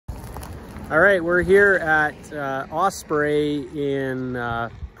All right, we're here at Osprey in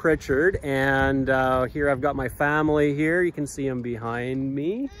Pritchard, and here I've got my family here. You can see them behind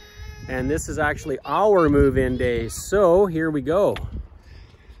me. And this is actually our move-in day. So here we go.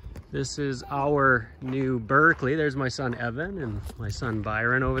 This is our new Burkley. There's my son Evan and my son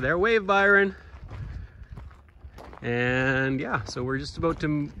Byron over there. Wave, Byron. And yeah, so we're just about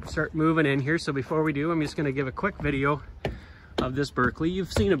to start moving in here. So before we do, I'm just gonna give a quick video of this Burkley.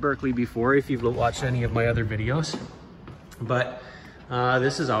 You've seen a Burkley before if you've watched any of my other videos, but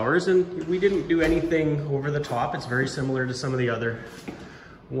this is ours, and we didn't do anything over the top. It's very similar to some of the other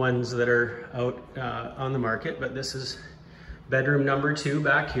ones that are out on the market, but this is bedroom number 2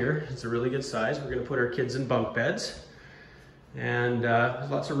 back here. It's a really good size. We're gonna put our kids in bunk beds, and there's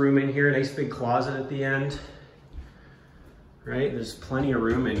lots of room in here. Nice big closet at the end, right? There's plenty of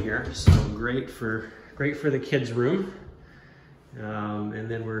room in here, so great for the kids' room. And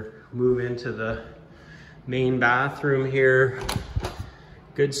then we're moving into the main bathroom here.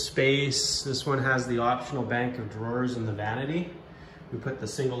 Good space. This one has the optional bank of drawers and the vanity. We put the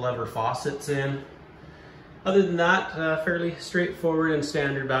single lever faucets in. Other than that, fairly straightforward and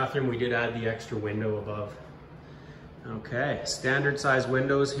standard bathroom. We did add the extra window above. Okay, standard size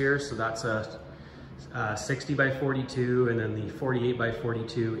windows here. So that's a 60 by 42, and then the 48 by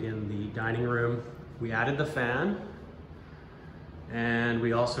 42 in the dining room. We added the fan. And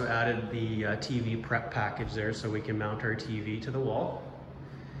we also added the TV prep package there so we can mount our TV to the wall.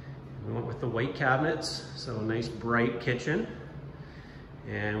 We went with the white cabinets, so a nice bright kitchen.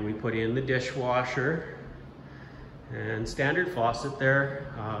 And we put in the dishwasher and standard faucet there.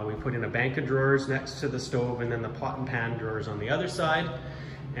 We put in a bank of drawers next to the stove, and then the pot and pan drawers on the other side.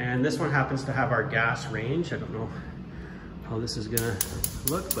 And this one happens to have our gas range. I don't know how this is gonna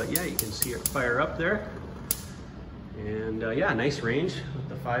look, but yeah, you can see it fire up there. And yeah, nice range with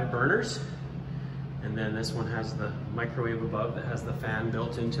the 5 burners. And then this one has the microwave above that has the fan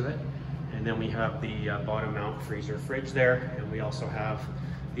built into it. And then we have the bottom mount freezer fridge there. And we also have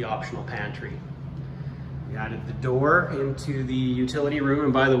the optional pantry. We added the door into the utility room.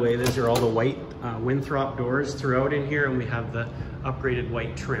 And by the way, these are all the white Winthrop doors throughout in here. And we have the upgraded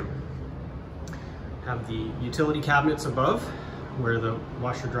white trim. Have the utility cabinets above where the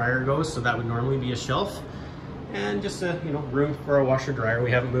washer dryer goes. So that would normally be a shelf. And just a room for a washer dryer.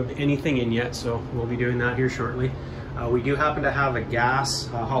 We haven't moved anything in yet, so we'll be doing that here shortly. We do happen to have a gas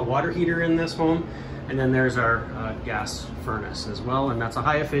hot water heater in this home, and then there's our gas furnace as well, and that's a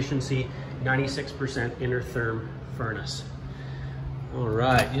high efficiency 96% inner-therm furnace. All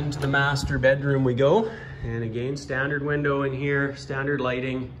right, into the master bedroom we go, and again, standard window in here, standard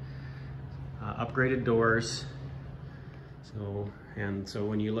lighting, upgraded doors. So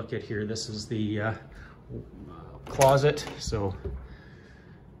when you look at here, this is the closet. So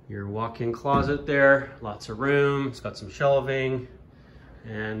your walk-in closet there, lots of room. It's got some shelving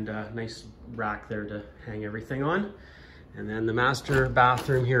and a nice rack there to hang everything on. And then the master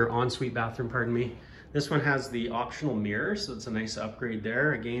bathroom here, ensuite bathroom, pardon me. This one has the optional mirror, so it's a nice upgrade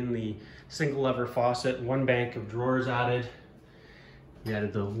there. Again, the single lever faucet, 1 bank of drawers added. We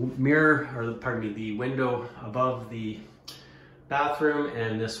added the mirror, or pardon me, the window above the bathroom,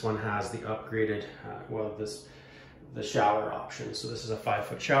 and this one has the upgraded, the shower option. So this is a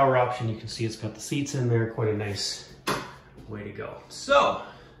 5-foot shower option. You can see it's got the seats in there, quite a nice way to go. So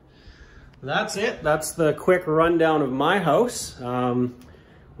that's it. That's the quick rundown of my house.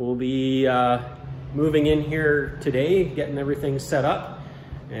 We'll be moving in here today, getting everything set up,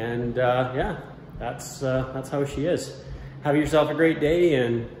 and yeah, that's how she is. Have yourself a great day,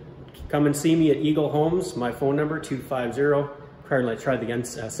 and come and see me at Eagle Homes. My phone number 250. Let's try it again,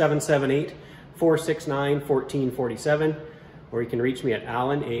 778-469-1447, or you can reach me at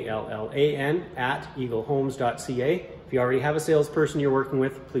Allan, A-L-L-A-N, at eaglehomes.ca. If you already have a salesperson you're working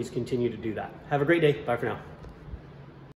with, please continue to do that. Have a great day. Bye for now.